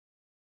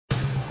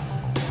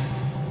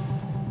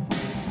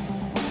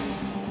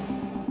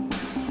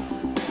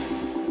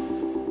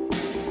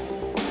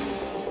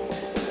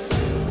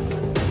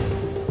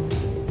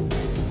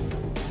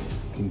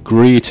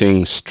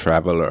Greetings,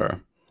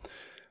 traveler.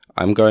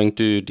 I'm going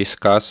to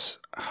discuss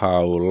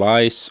how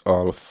lies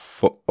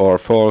or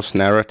false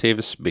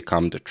narratives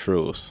become the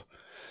truth,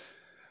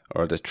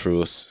 or the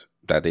truth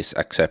that is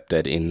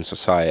accepted in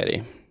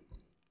society.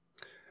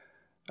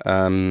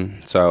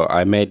 So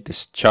I made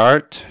this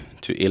chart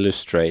to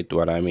illustrate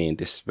what I mean,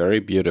 this very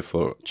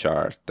beautiful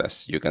chart,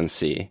 as you can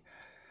see.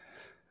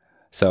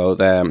 So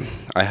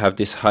I have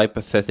this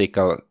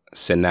hypothetical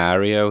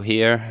scenario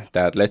here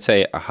that, let's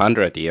say,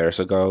 100 years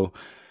ago,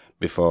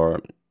 before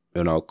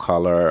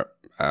color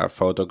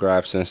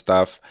photographs and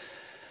stuff,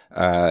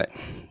 the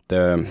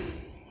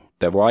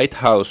White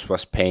House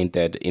was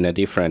painted in a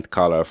different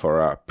color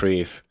for a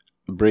brief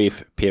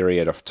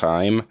period of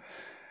time,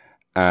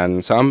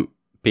 and some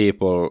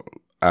people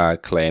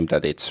claim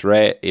that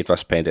it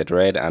was painted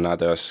red, and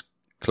others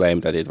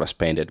claim that it was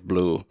painted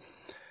blue.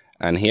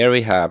 And here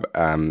we have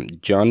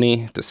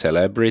Johnny, the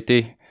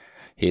celebrity.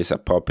 He's a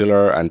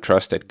popular and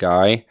trusted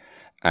guy,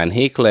 and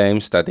he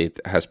claims that it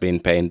has been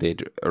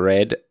painted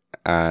red,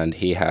 and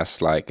he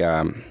has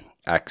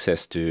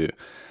access to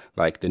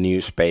the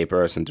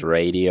newspapers and the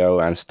radio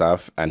and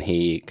stuff, and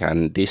he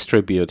can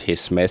distribute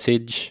his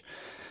message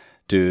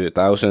to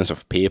thousands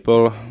of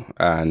people.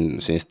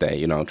 And since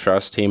they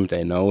trust him,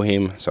 they know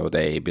him, so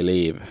they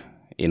believe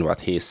in what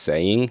he's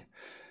saying.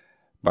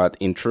 But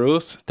in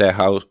truth, the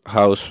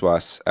house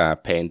was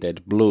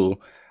painted blue,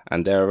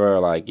 and there were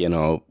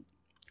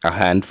a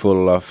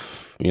handful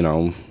of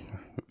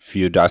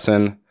few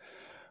dozen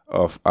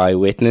of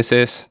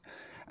eyewitnesses,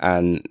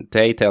 and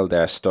they tell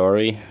their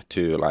story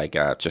to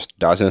just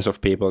dozens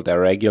of people. They're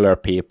regular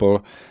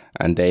people,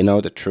 and they know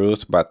the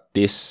truth. But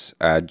this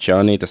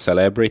Johnny, the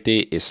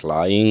celebrity, is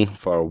lying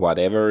for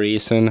whatever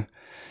reason.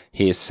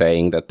 He's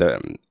saying that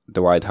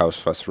the White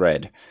House was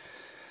red.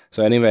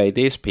 So anyway,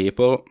 these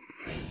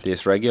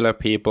regular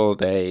people,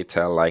 they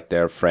tell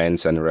their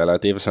friends and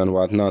relatives and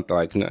whatnot,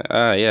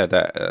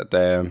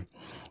 the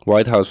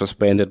White House was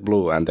painted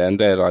blue, and then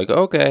they're like,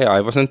 okay,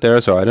 I wasn't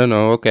there, so I don't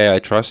know. Okay, I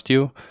trust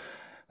you,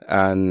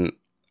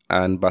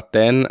 but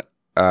then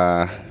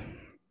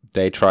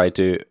they try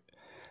to,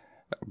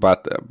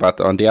 but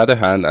on the other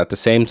hand, at the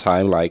same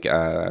time,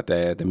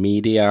 the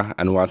media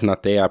and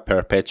whatnot, they are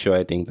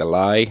perpetuating the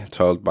lie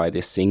told by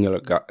this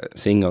single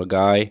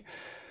guy,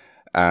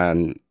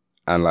 and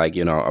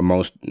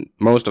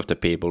most of the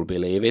people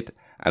believe it.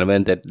 And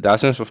when the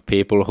dozens of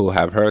people who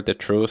have heard the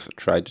truth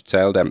try to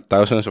tell them,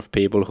 thousands of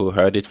people who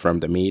heard it from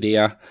the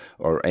media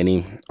or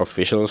any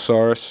official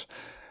source,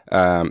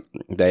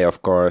 they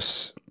of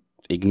course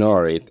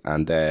ignore it,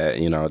 and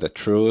the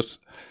truth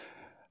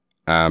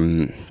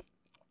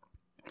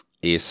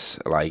is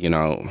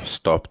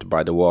stopped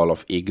by the wall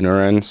of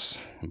ignorance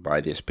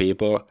by these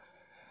people.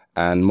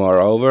 And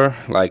moreover,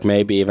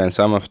 maybe even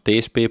some of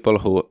these people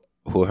who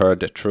heard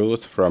the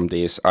truth from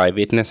these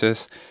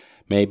eyewitnesses,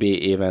 maybe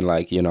even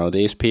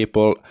these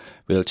people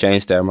will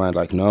change their mind,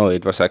 no,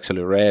 it was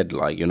actually red.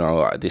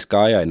 This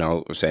guy I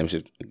know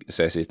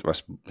says it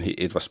was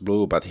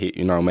blue, but he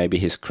maybe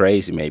he's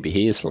crazy, maybe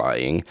he is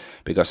lying,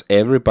 because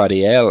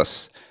everybody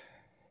else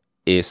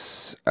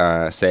is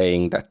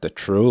saying that the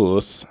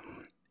truth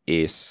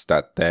is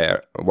that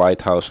the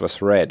White House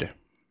was red.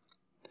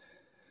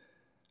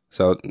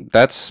 So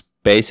that's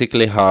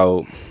basically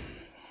how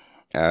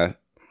I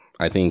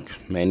think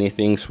many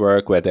things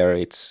work, whether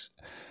it's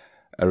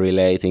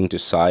relating to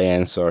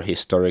science or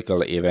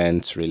historical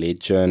events,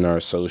 religion or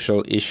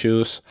social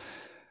issues,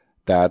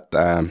 that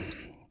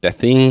the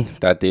thing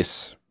that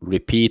is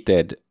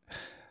repeated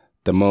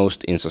the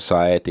most in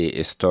society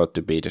is thought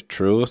to be the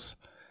truth.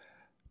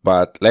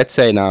 But let's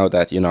say now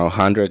that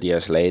 100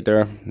 years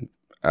later,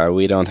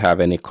 we don't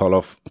have any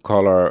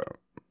color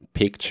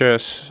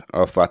pictures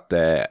of what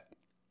the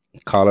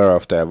color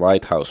of the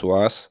White House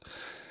was.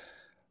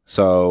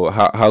 So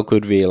how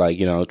could we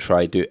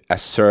try to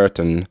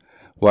ascertain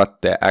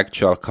what the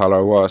actual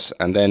color was?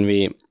 And then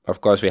we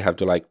have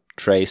to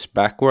trace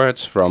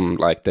backwards from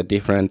the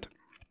different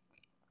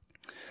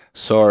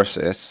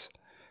sources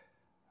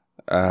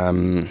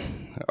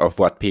of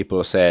what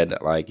people said.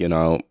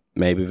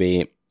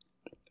 Maybe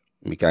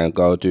we can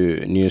go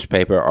to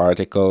newspaper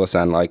articles,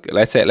 and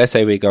let's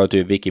say we go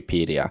to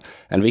Wikipedia,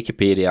 and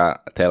Wikipedia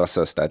tells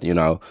us that in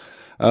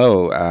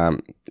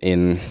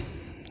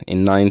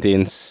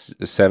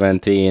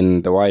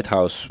 1917, the White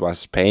House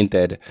was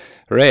painted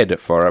red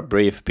for a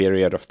brief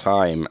period of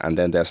time, and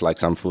then there's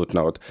some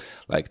footnote,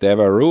 there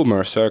were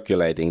rumors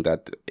circulating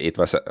that it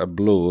was a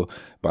blue,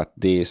 but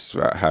these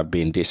have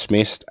been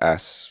dismissed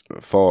as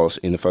false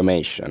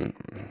information,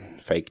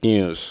 fake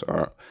news,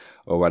 or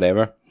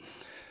whatever.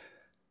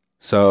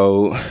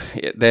 So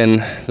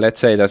then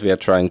let's say that we are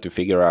trying to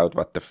figure out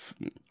what the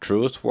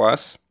truth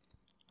was,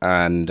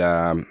 and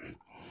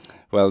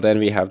well, then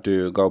we have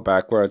to go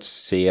backwards,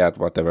 see at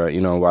whatever,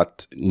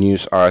 what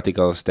news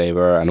articles they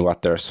were and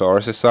what their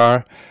sources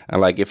are.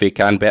 And if we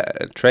can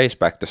trace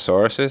back the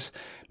sources,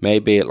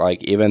 maybe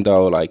even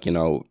though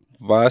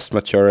vast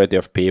majority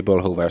of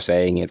people who were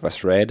saying it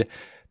was red,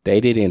 they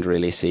didn't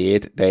really see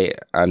it.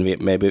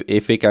 Maybe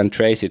if we can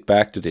trace it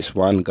back to this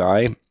one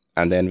guy,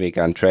 and then we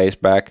can trace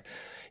back,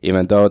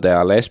 even though there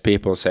are less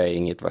people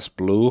saying it was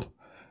blue.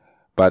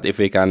 But if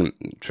we can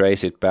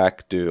trace it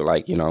back to,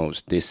 like, you know,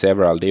 these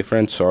several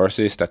different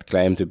sources that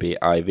claim to be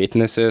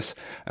eyewitnesses,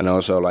 and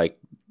also, like,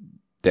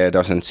 there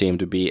doesn't seem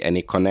to be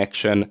any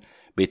connection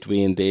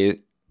between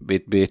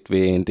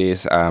between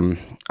these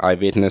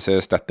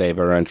eyewitnesses, that they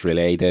weren't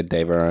related,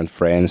 they weren't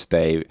friends,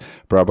 they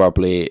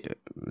probably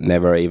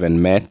never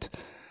even met.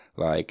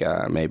 Like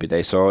maybe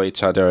they saw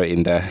each other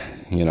in the,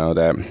 you know,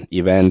 the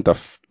event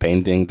of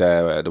painting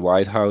the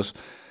White House.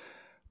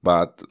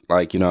 But,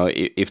 like, you know,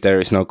 if there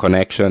is no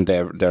connection,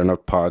 they're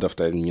not part of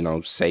the, you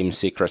know, same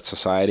secret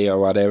society or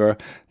whatever,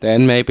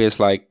 then maybe it's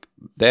like,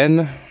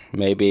 then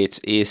maybe it's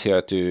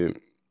easier to,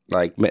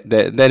 like,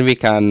 then we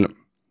can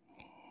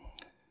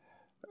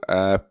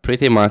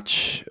pretty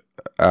much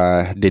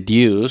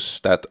deduce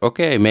that,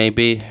 okay,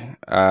 maybe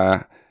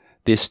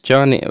this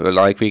Johnny,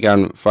 like, we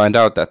can find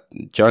out that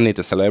Johnny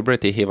the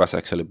celebrity, he was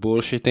actually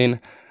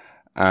bullshitting,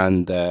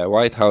 and the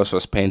White House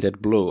was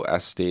painted blue,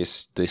 as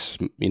this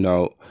you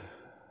know,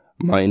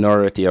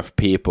 minority of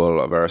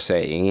people were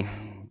saying.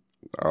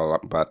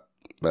 But,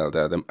 well,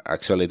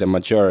 actually the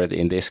majority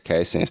in this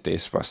case, since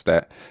this was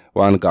the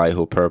one guy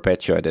who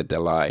perpetuated the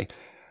lie.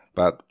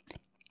 But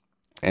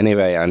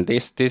anyway, and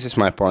this is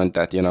my point,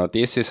 that, you know,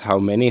 this is how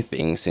many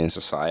things in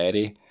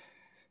society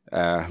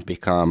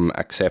become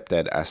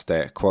accepted as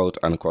the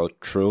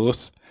quote-unquote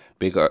truth,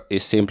 because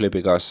it's simply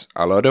because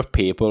a lot of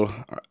people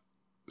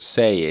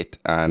say it.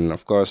 And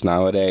of course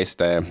nowadays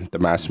the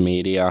mass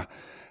media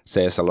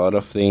says a lot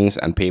of things,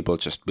 and people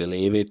just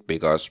believe it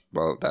because,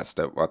 well, that's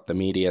what the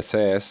media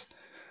says,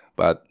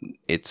 but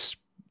it's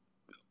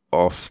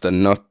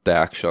often not the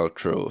actual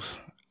truth.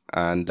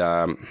 And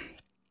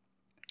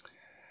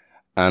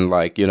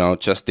like, you know,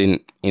 just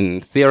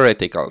in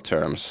theoretical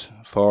terms,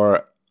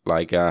 for,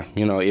 like,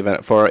 you know,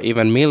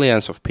 even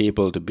millions of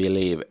people to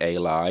believe a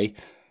lie,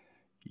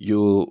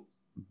 you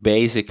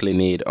basically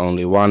need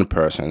only one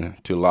person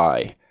to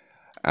lie.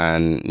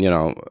 And, you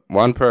know,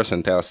 one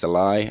person tells the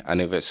lie,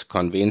 and if it's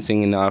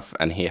convincing enough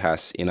and he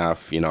has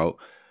enough, you know,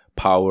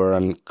 power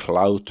and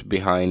clout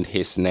behind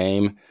his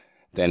name,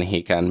 then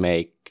he can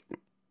make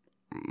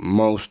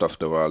most of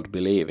the world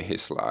believe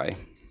his lie.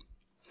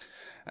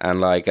 And,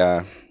 like,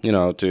 you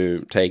know,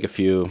 to take a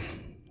few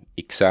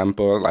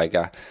examples, like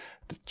the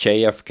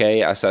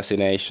JFK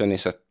assassination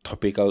is a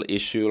topical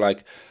issue.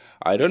 Like,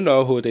 I don't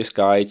know who this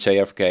guy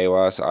JFK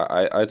was.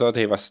 I thought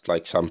he was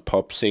like some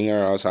pop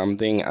singer or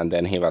something, and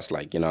then he was,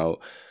 like, you know,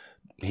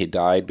 he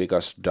died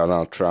because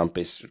Donald Trump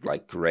is,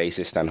 like,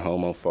 racist and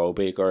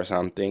homophobic or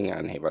something,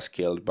 and he was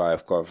killed by,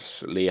 of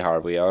course, Lee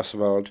Harvey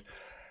Oswald,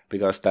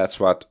 because that's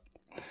what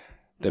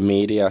the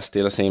media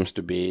still seems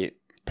to be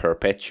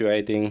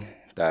perpetuating,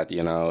 that,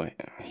 you know,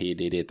 he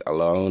did it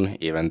alone,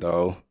 even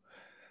though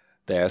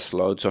there's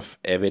loads of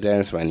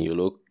evidence when you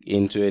look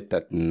into it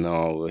that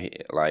no,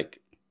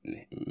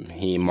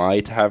 he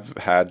might have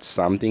had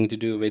something to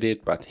do with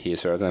it, but he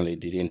certainly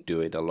didn't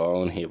do it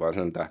alone. He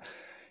wasn't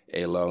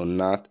a lone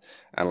nut.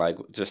 And, like,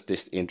 just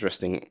this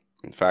interesting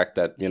fact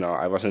that, you know,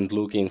 I wasn't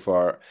looking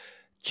for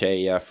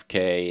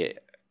JFK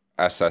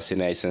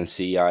assassination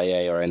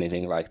CIA or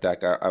anything like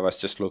that. I was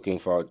just looking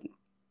for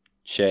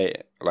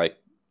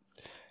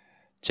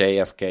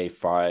JFK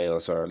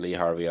files or Lee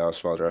Harvey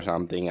Oswald or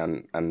something,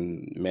 and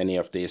many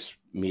of these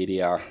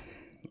media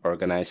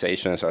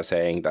organizations are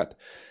saying that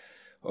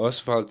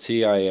Oswald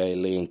CIA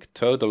link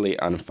totally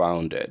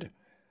unfounded.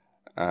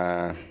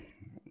 And,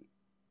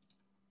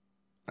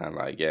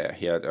 like, yeah,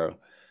 here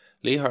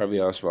Lee Harvey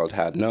Oswald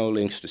had no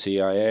links to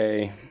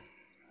CIA.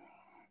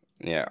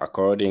 Yeah,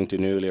 according to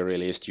newly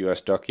released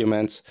US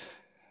documents.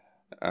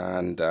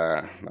 And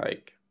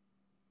like,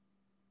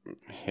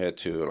 here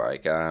too,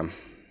 like,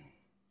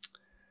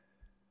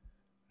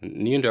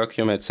 new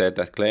document said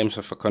that claims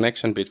of a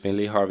connection between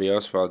Lee Harvey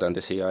Oswald and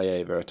the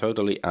CIA were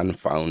totally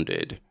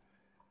unfounded.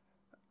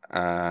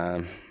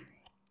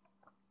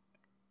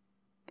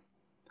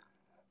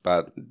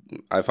 But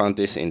I found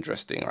this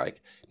interesting.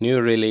 Like,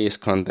 new release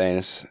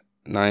contains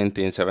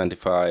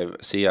 1975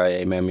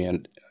 CIA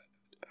memo.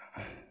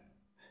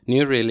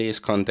 New release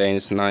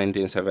contains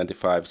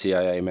 1975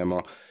 CIA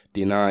memo,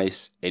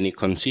 denies any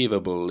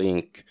conceivable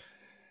link.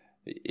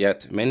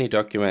 Yet many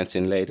documents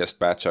in latest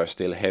batch are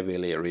still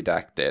heavily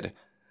redacted.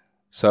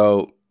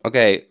 So,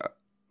 okay,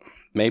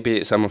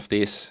 maybe some of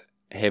these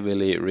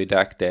heavily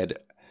redacted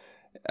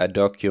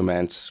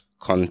documents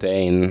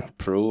contain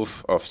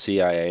proof of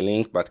CIA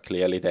link, but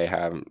clearly they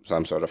have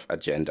some sort of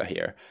agenda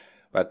here.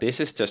 But this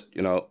is just,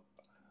 you know,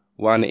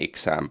 one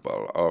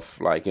example of,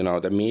 like, you know,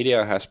 the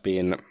media has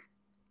been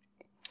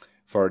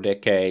for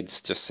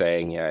decades just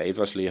saying, yeah, it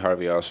was Lee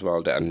Harvey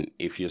Oswald, and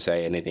if you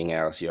say anything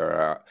else, you're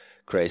a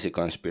crazy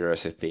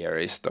conspiracy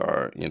theorist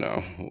or, you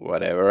know,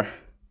 whatever.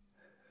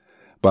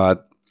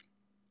 But,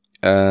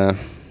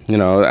 you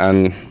know,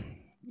 and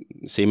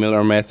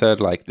similar method,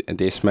 like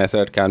this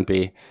method can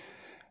be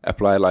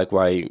apply, like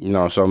why,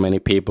 so many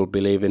people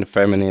believe in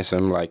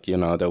feminism, like,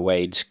 the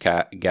wage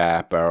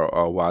gap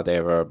or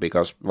whatever,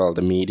 because, well,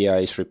 the media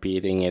is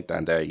repeating it,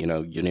 and the,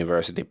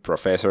 university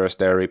professors,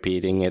 they're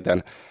repeating it,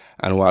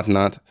 and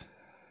whatnot.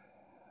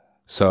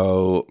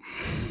 So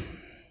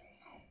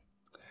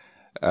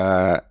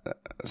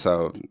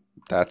so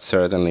that's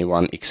certainly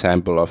one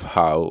example of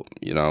how,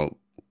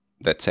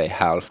 let's say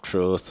half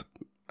truths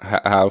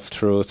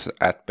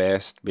at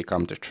best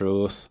become the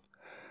truth.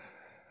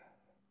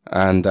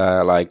 And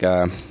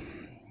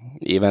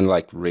even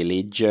like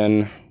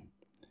religion,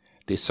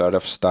 this sort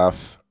of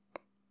stuff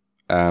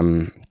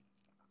can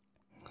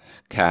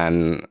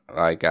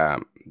like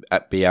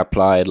be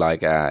applied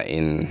like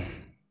in,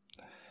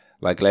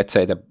 like, let's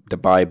say the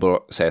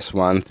Bible says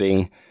one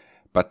thing,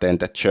 but then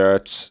the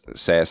church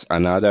says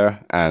another,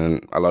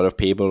 and a lot of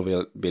people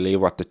will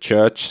believe what the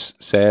church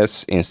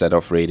says instead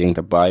of reading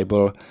the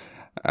Bible.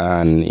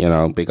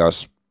 And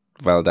because,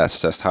 well,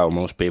 that's just how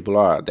most people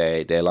are.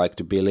 They like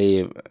to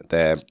believe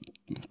the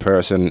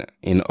person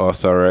in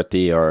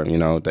authority, or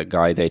the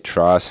guy they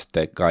trust,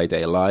 the guy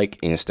they like,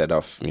 instead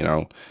of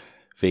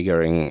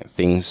figuring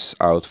things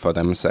out for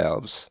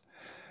themselves.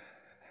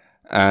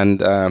 And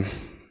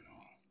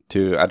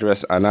to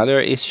address another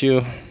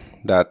issue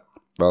that,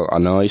 well,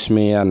 annoys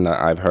me, and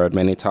I've heard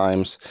many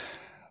times,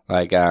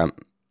 like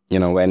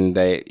when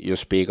you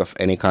speak of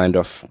any kind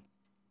of,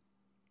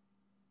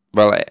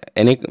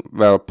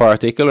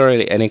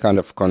 particularly any kind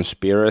of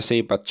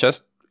conspiracy, but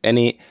just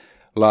any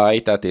lie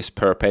that is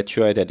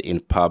perpetuated in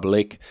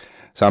public.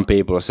 Some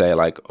people say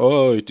like,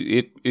 oh,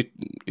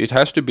 it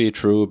has to be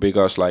true,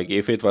 because like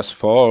if it was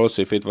false,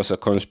 if it was a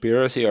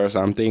conspiracy or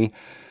something,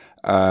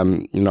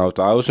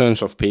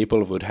 thousands of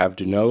people would have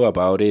to know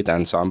about it,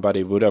 and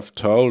somebody would have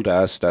told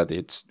us that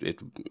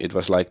it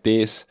was like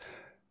this.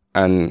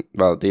 And,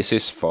 well, this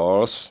is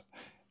false,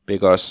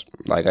 because,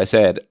 like I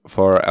said,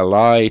 for a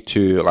lie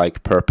to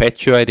like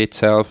perpetuate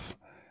itself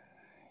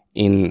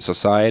in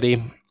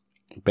society,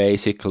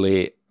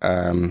 basically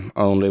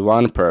only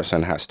one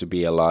person has to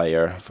be a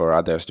liar for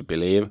others to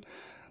believe.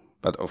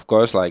 But of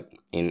course, like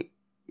in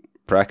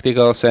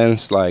practical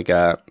sense, like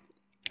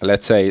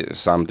let's say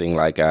something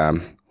like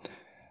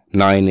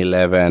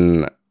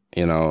 9/11,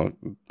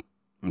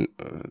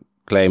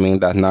 claiming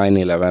that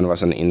 9/11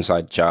 was an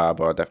inside job,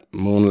 or the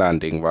moon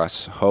landing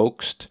was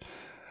hoaxed.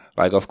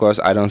 Like, of course,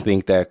 I don't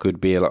think there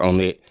could be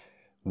only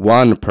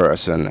one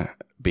person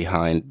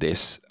behind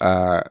this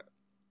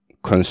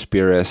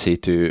conspiracy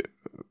to,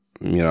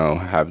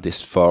 have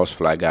this false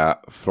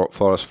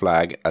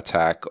flag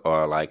attack,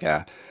 or like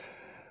a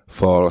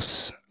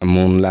false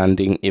moon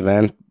landing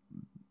event.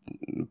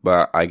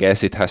 But I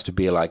guess it has to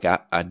be like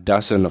a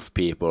dozen of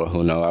people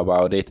who know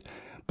about it.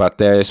 But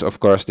there is, of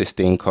course, this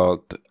thing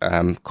called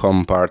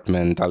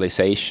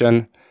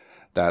compartmentalization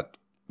that,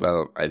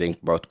 well, I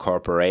think both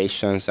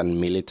corporations and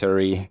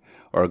military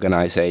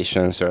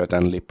organizations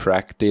certainly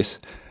practice.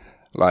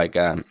 Like,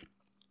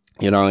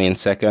 in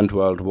Second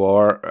World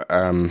War,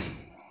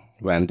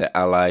 when the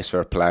Allies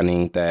were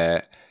planning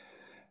the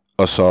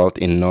assault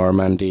in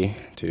Normandy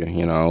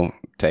to,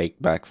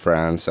 take back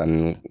France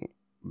and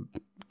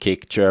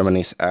kick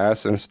Germany's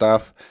ass and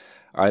stuff,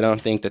 I don't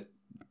think that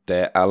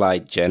the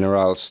Allied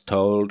generals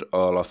told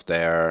all of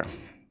their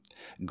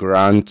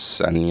grunts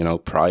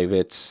and,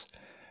 privates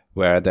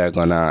where they're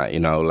gonna,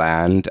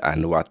 land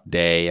and what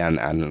day and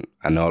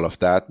all of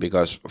that,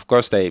 because of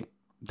course they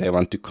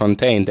want to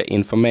contain the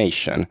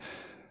information.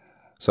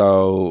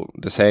 So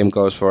the same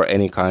goes for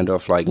any kind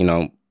of like,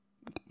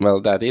 well,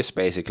 that is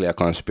basically a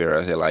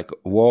conspiracy. Like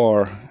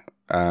war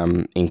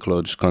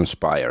includes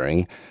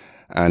conspiring.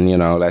 And,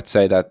 let's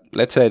say that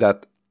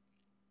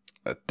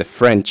the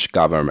French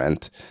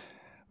government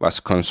was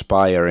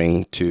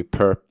conspiring to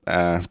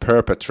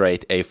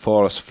perpetrate a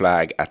false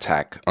flag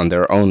attack on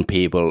their own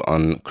people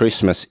on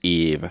Christmas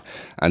Eve,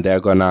 and they're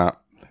gonna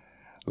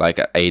like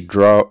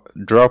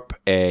drop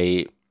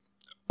a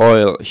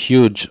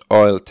huge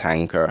oil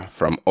tanker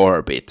from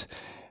orbit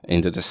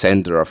into the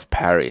center of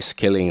Paris,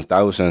 killing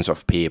thousands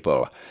of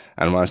people.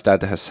 And once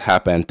that has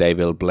happened, they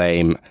will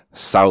blame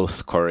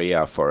South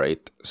Korea for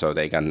it, so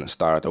they can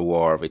start a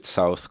war with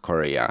South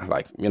Korea.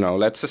 Like,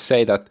 let's just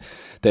say that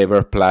they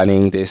were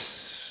planning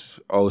this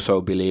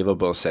also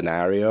believable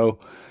scenario.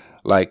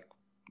 Like,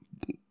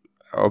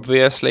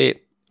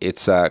 obviously,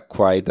 it's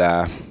quite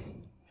a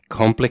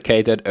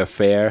complicated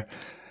affair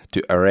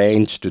to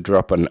arrange to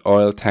drop an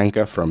oil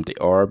tanker from the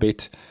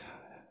orbit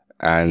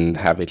and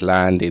have it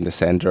land in the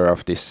center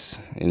of this,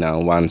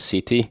 one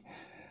city.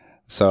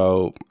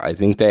 So I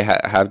think they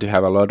have to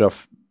have a lot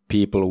of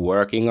people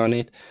working on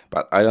it,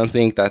 but I don't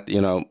think that,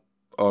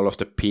 all of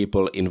the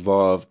people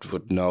involved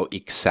would know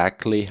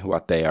exactly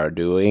what they are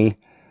doing.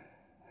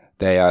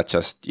 They are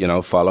just,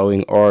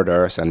 following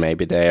orders, and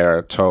maybe they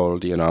are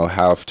told,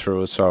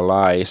 half-truths or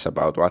lies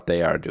about what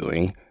they are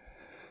doing.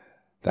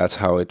 That's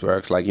how it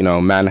works. Like,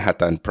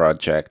 Manhattan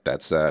Project,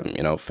 that's a,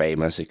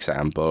 famous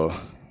example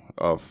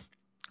of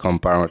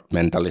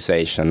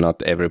compartmentalization.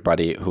 Not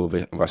everybody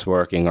who was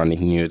working on it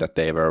knew that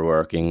they were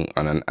working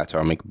on an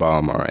atomic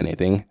bomb or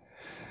anything.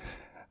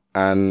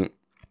 And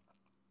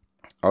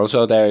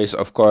also there is,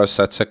 of course,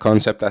 such a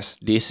concept as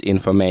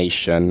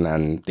disinformation,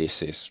 and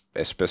this is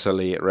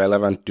especially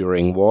relevant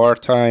during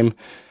wartime,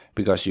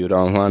 because you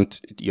don't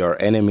want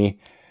your enemy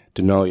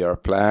to know your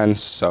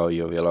plans, so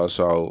you will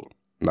also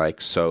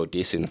like sow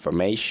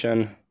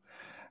disinformation.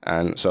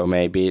 And so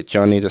maybe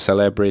Johnny the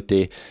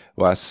celebrity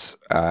was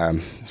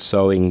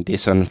sowing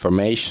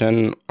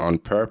disinformation on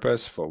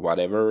purpose for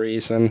whatever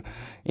reason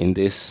in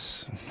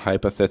this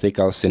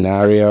hypothetical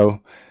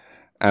scenario.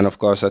 And of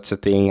course, such a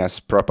thing as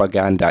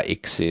propaganda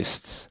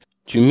exists.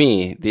 To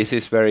me, this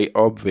is very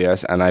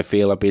obvious, and I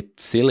feel a bit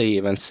silly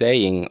even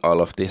saying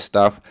all of this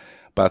stuff.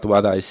 But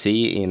what I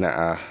see in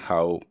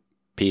how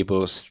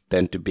people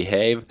tend to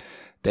behave,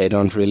 they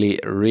don't really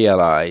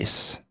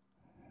realize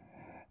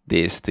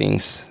these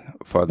things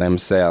for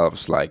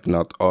themselves. Like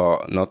not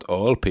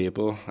all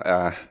people.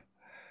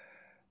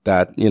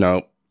 That, you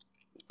know,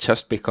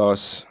 just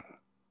because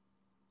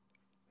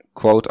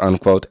quote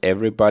unquote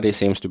everybody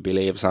seems to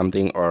believe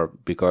something, or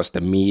because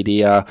the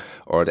media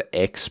or the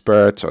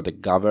experts or the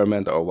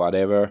government or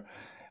whatever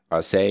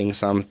are saying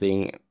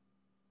something,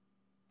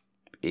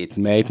 it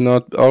may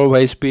not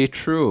always be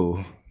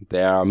true.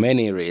 There are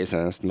many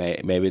reasons.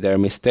 Maybe they're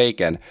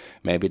mistaken.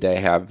 Maybe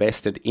they have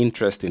vested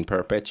interest in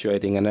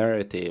perpetuating a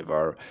narrative,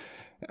 or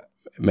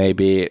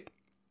maybe,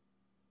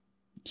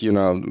 you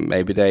know,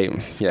 maybe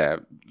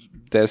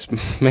there's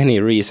many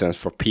reasons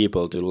for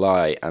people to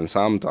lie, and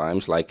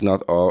sometimes, like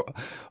not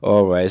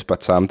always,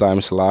 but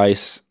sometimes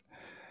lies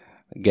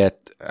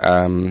get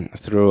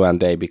through and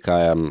they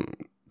become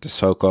the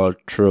so-called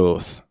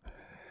truth.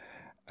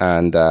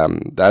 And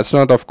that's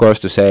not, of course,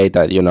 to say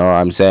that, you know,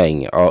 I'm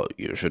saying, oh,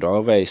 you should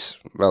always,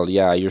 well,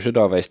 yeah, you should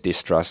always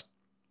distrust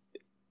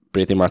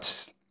pretty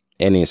much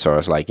any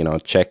source, like, you know,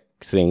 check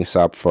things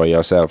up for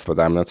yourself. But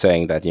I'm not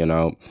saying that, you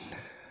know,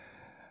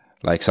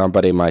 like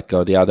somebody might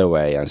go the other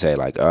way and say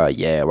like, oh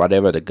yeah,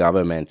 whatever the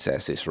government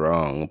says is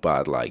wrong,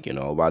 but like, you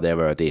know,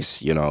 whatever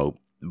this, you know,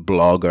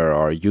 blogger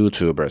or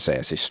YouTuber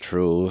says is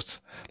truth.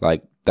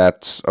 Like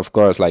that's, of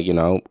course, like, you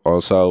know,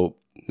 also,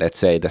 let's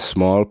say the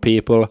small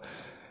people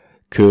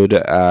could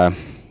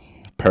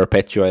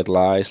perpetuate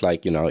lies.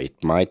 Like, you know,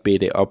 it might be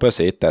the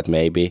opposite, that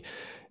maybe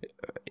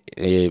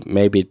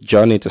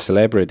Johnny the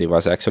celebrity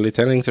was actually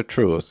telling the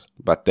truth,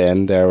 but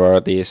then there were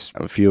these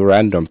few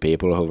random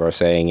people who were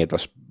saying it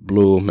was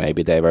blue.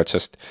 Maybe they were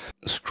just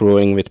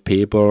screwing with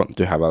people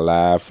to have a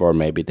laugh, or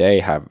maybe they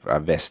have a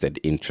vested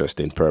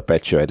interest in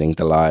perpetuating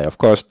the lie. Of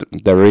course,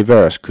 the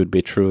reverse could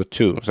be true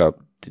too. So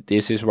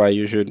this is why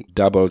you should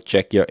double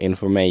check your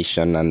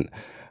information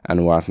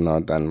and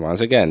whatnot. And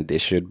once again,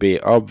 this should be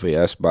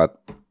obvious,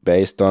 but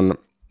based on,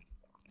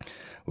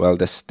 well,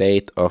 the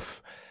state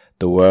of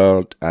the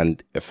world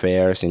and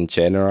affairs in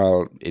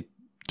general, it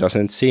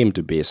doesn't seem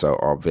to be so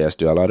obvious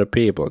to a lot of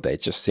people. They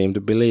just seem to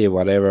believe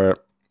whatever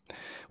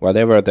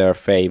their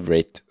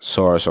favorite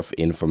source of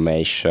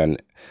information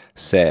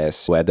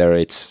says, whether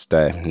it's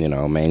the, you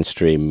know,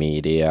 mainstream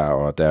media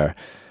or their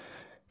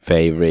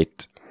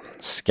favorite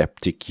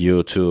skeptic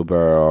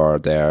YouTuber or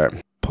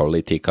their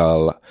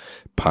political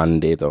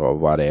pundit or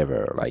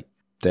whatever. Like,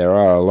 there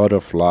are a lot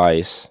of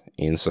lies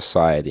in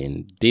society,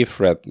 in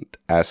different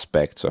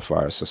aspects of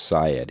our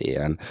society,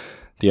 and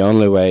the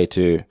only way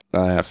to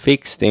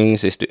fix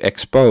things is to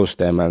expose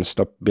them and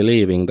stop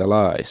believing the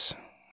lies.